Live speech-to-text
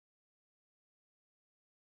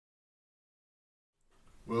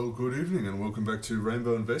Well, good evening and welcome back to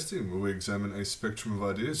Rainbow Investing, where we examine a spectrum of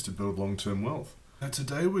ideas to build long-term wealth. Now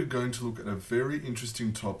today we're going to look at a very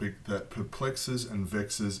interesting topic that perplexes and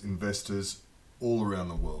vexes investors all around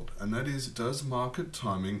the world, and that is, does market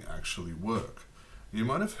timing actually work? You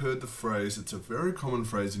might have heard the phrase, it's a very common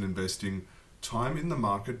phrase in investing, time in the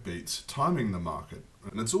market beats timing the market.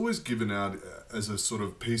 And it's always given out as a sort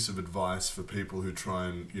of piece of advice for people who try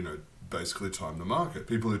and, basically time the market.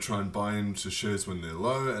 People who try and buy into shares when they're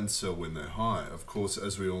low and sell when they're high. Of course,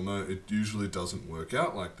 as we all know, it usually doesn't work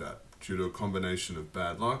out like that due to a combination of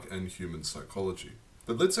bad luck and human psychology.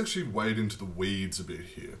 But let's actually wade into the weeds a bit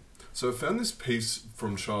here. So I found this piece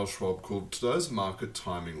from Charles Schwab called Does Market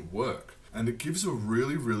Timing Work? And it gives a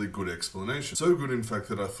really good explanation. So good, in fact,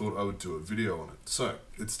 that I thought I would do a video on it. So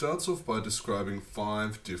it starts off by describing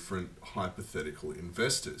 5 different hypothetical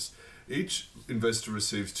investors. Each investor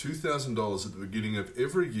receives $2,000 at the beginning of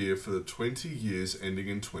every year for the 20 years ending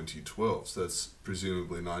in 2012. So that's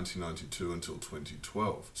presumably 1992 until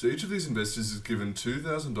 2012. So each of these investors is given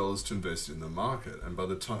 $2,000 to invest in the market, and by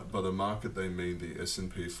the market they mean the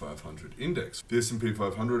S&P 500 index. The S&P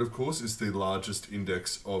 500, of course, is the largest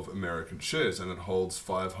index of American shares, and it holds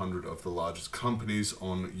 500 of the largest companies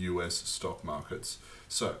on US stock markets.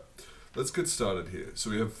 So let's get started here. So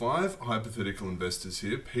we have 5 hypothetical investors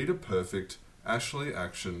here: Peter Perfect, Ashley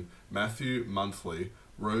Action, Matthew Monthly,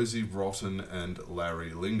 Rosie Rotten, and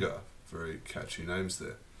Larry Linger. Very catchy names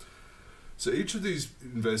there. So each of these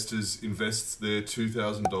investors invests their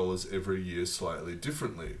 $2,000 every year slightly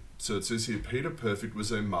differently. So it says here, Peter Perfect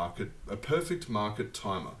was a perfect market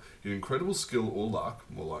timer. He had incredible skill or luck,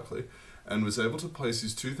 more likely, and was able to place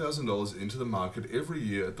his $2,000 into the market every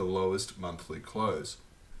year at the lowest monthly close.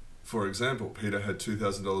 For example, Peter had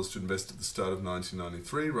 $2,000 to invest at the start of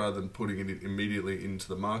 1993. Rather than putting it immediately into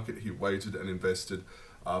the market, he waited and invested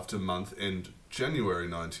after month end January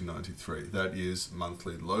 1993. That year's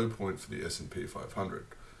monthly low point for the S&P 500. At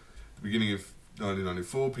the beginning of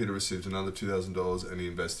 1994, Peter received another $2,000 and he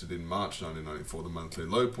invested in March 1994, the monthly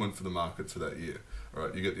low point for the market for that year. All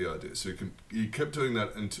right, you get the idea. So he kept doing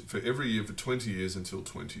that for every year for 20 years until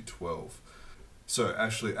 2012. So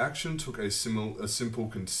Ashley Action took a simple,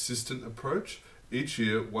 consistent approach. Each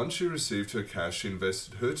year, once she received her cash, she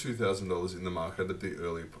invested her $2,000 in the market at the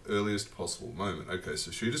earliest possible moment. Okay,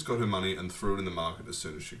 so she just got her money and threw it in the market as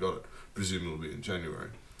soon as she got it, presumably in January.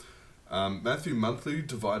 Matthew Monthly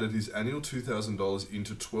divided his annual $2,000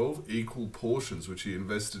 into 12 equal portions, which he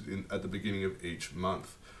invested in at the beginning of each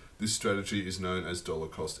month. This strategy is known as dollar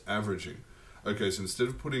cost averaging. Okay, so instead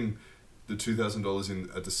of putting the $2,000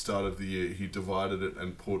 in at the start of the year, he divided it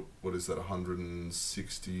and put, what is that,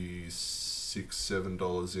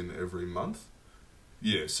 $167 in every month?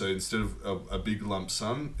 Yeah, so instead of a big lump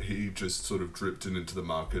sum, he just sort of dripped it into the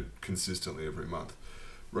market consistently every month.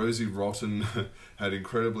 Rosie Rotten had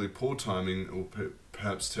incredibly poor timing, or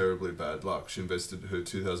perhaps terribly bad luck. She invested her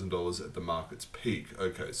 $2,000 at the market's peak.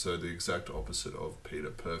 Okay, so the exact opposite of Peter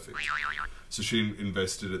Perfect. So she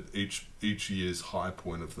invested at each year's high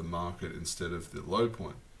point of the market instead of the low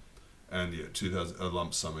point. And yeah, a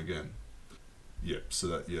lump sum again. Yep, so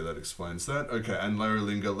that explains that. Okay, and Larry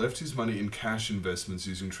Linger left his money in cash investments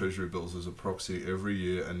using treasury bills as a proxy every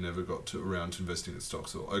year and never got around to investing in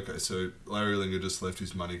stocks at all. Okay, so Larry Linger just left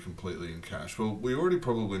his money completely in cash. Well, we already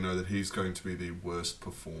probably know that he's going to be the worst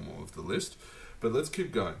performer of the list, but let's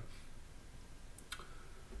keep going.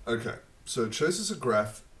 Okay, so it shows us a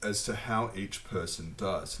graph as to how each person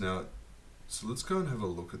does. Now, so let's go and have a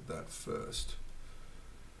look at that first.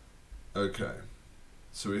 Okay.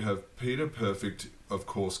 So we have Peter Perfect, of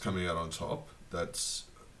course, coming out on top. That's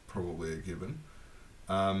probably a given.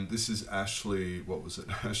 This is Ashley, what was it?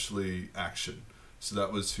 Ashley Action. So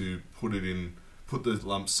that was who put the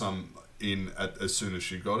lump sum in as soon as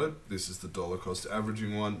she got it. This is the dollar cost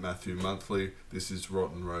averaging one, Matthew Monthly. This is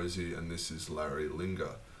Rotten Rosie, and this is Larry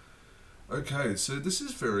Linger. Okay, so this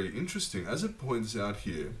is very interesting. As it points out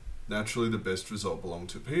here, naturally, the best result belonged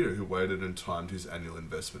to Peter, who waited and timed his annual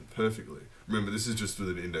investment perfectly. Remember, this is just with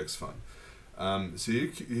an index fund. So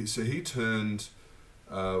he turned,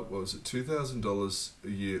 what was it, $2,000 a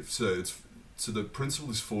year. So the principal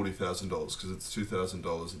is $40,000 because it's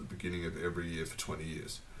 $2,000 at the beginning of every year for 20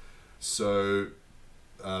 years. So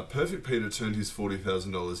Perfect Peter turned his $40,000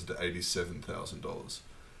 into $87,000.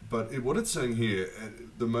 But what it's saying here,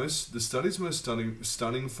 the study's most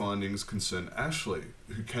stunning findings concern Ashley,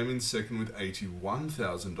 who came in second with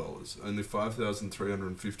 $81,000, only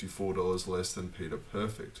 $5,354 less than Peter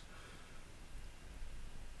Perfect.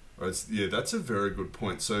 Right, yeah, that's a very good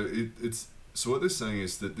point. So so what they're saying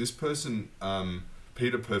is that this person,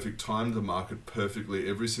 Peter Perfect timed the market perfectly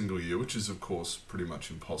every single year, which is of course pretty much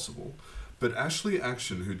impossible. But Ashley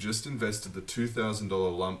Action, who just invested the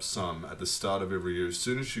 $2,000 lump sum at the start of every year, as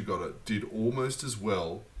soon as she got it, did almost as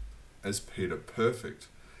well as Peter Perfect,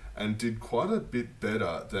 and did quite a bit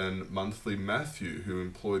better than monthly Matthew, who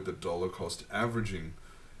employed the dollar cost averaging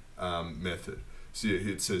method. So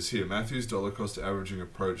yeah, it says here, Matthew's dollar cost averaging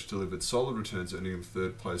approach delivered solid returns, earning him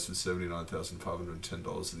third place with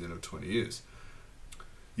 $79,510 at the end of 20 years.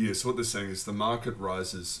 Yeah, so what they're saying is the market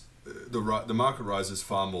rises, the market rises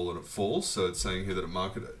far more than it falls. So it's saying here that a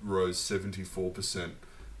market rose 74%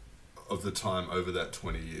 of the time over that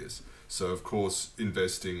 20 years. So of course,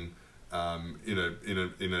 investing in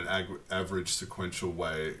an average sequential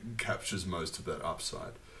way captures most of that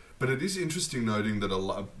upside. But it is interesting noting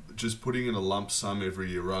that just putting in a lump sum every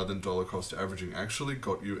year rather than dollar cost averaging actually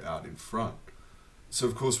got you out in front. So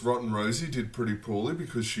of course Rotten Rosie did pretty poorly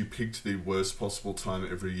because she picked the worst possible time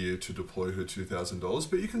every year to deploy her $2,000.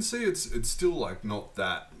 But you can see it's still like not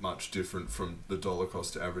that much different from the dollar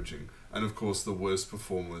cost averaging. And of course the worst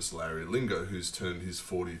performer was Larry Linger, who's turned his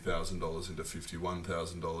 $40,000 into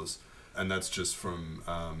 $51,000. And that's just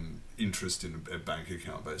from interest in a bank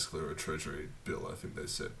account, basically, or a treasury bill, I think they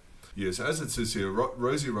said. Yes, as it says here,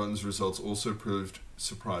 Rosie Rotten's results also proved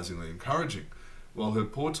surprisingly encouraging. While her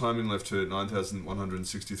poor timing left her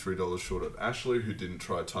 $9,163 short of Ashley, who didn't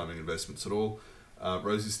try timing investments at all,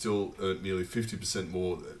 Rosie still earned nearly 50%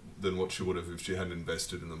 more than what she would have if she hadn't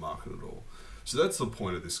invested in the market at all. So that's the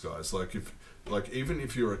point of this, guys. Even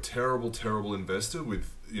if you're a terrible investor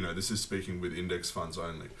with, this is speaking with index funds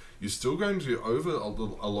only, you're still going to, over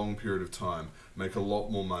a long period of time, make a lot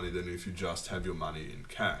more money than if you just have your money in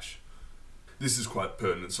cash. This is quite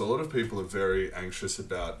pertinent. So a lot of people are very anxious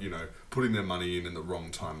about, putting their money in the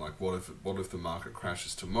wrong time. Like, what if the market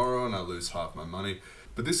crashes tomorrow and I lose half my money?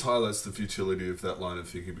 But this highlights the futility of that line of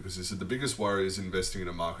thinking, because he said the biggest worry is investing in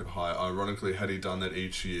a market high. Ironically, had he done that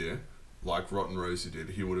each year, like Rotten Rosie did,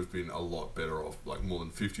 he would have been a lot better off, like more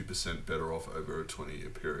than 50% better off over a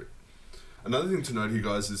 20-year period. Another thing to note here,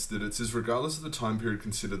 guys, is that it says, regardless of the time period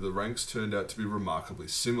considered, the ranks turned out to be remarkably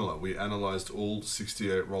similar. We analysed all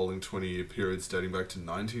 68 rolling 20-year periods dating back to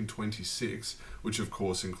 1926, which of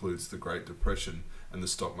course includes the Great Depression and the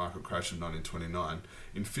stock market crash of 1929.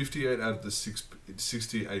 In 58 out of the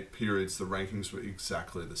 68 periods, the rankings were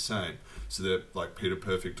exactly the same. So that, like, Peter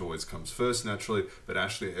Perfect always comes first, naturally, but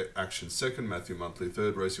Ashley Action second, Matthew Monthly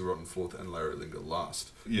third, Rosie Rotten fourth, and Larry Linger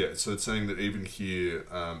last. Yeah, so it's saying that even here,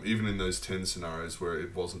 even in those 10 scenarios where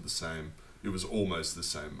it wasn't the same, it was almost the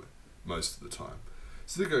same most of the time.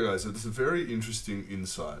 So there you go, guys. It's a very interesting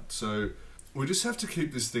insight. So we just have to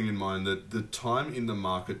keep this thing in mind, that the time in the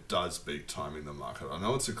market does beat time in the market. I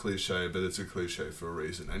know it's a cliche, but it's a cliche for a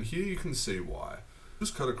reason. And here you can see why.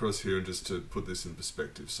 Just cut across here and just to put this in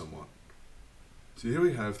perspective somewhat. So here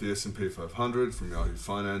we have the S&P 500 from Yahoo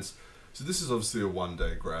Finance. So this is obviously a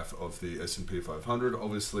one-day graph of the S&P 500.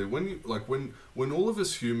 Obviously, when all of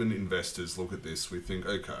us human investors look at this, we think,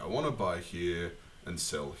 okay, I want to buy here and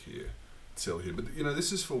sell here, But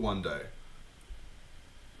this is for one day.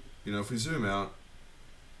 If we zoom out,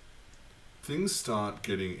 things start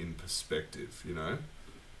getting in perspective,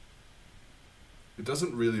 It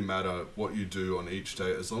doesn't really matter what you do on each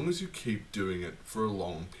day as long as you keep doing it for a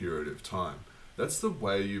long period of time. That's the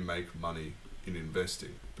way you make money in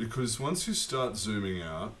investing. Because once you start zooming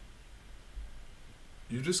out,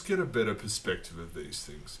 you just get a better perspective of these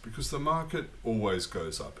things, because the market always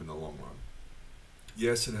goes up in the long run.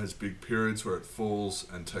 Yes, it has big periods where it falls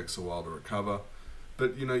and takes a while to recover.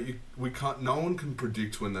 But no one can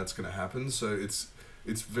predict when that's going to happen. So it's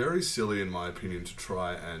very silly, in my opinion, to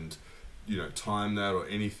try and time that or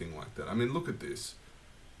anything like that. I mean, look at this.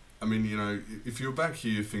 I mean, if you're back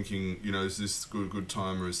here thinking, is this a good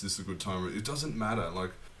time or is this a good time? It doesn't matter.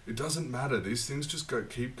 It doesn't matter. These things just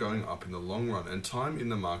keep going up in the long run, and time in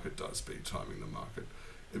the market does beat timing the market.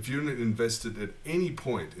 If you invested at any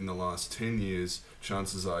point in the last 10 years,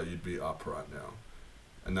 chances are you'd be up right now.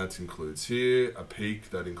 And that includes here a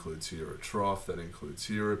peak, that includes here a trough, that includes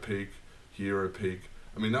here a peak, here a peak.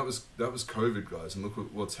 I mean, that was COVID, guys, and look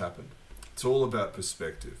what's happened. It's all about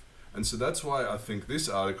perspective. And so that's why I think this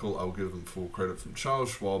article, I'll give them full credit, from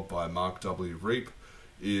Charles Schwab by Mark W. Reap,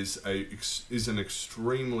 is an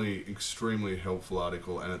extremely helpful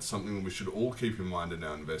article, and it's something that we should all keep in mind in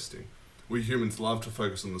our investing. We humans love to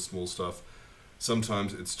focus on the small stuff.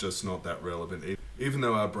 Sometimes it's just not that relevant, even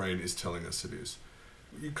though our brain is telling us it is.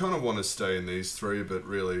 You kind of want to stay in these three, but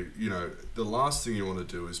really, the last thing you want to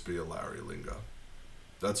do is be a Larry Linger.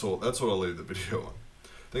 That's all. That's what I'll leave the video on.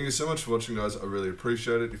 Thank you so much for watching, guys. I really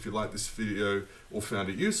appreciate it. If you like this video or found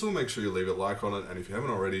it useful, make sure you leave a like on it. And if you haven't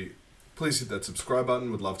already, please hit that subscribe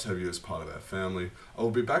button. We'd love to have you as part of our family. I will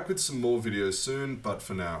be back with some more videos soon, but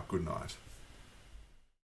for now, good night.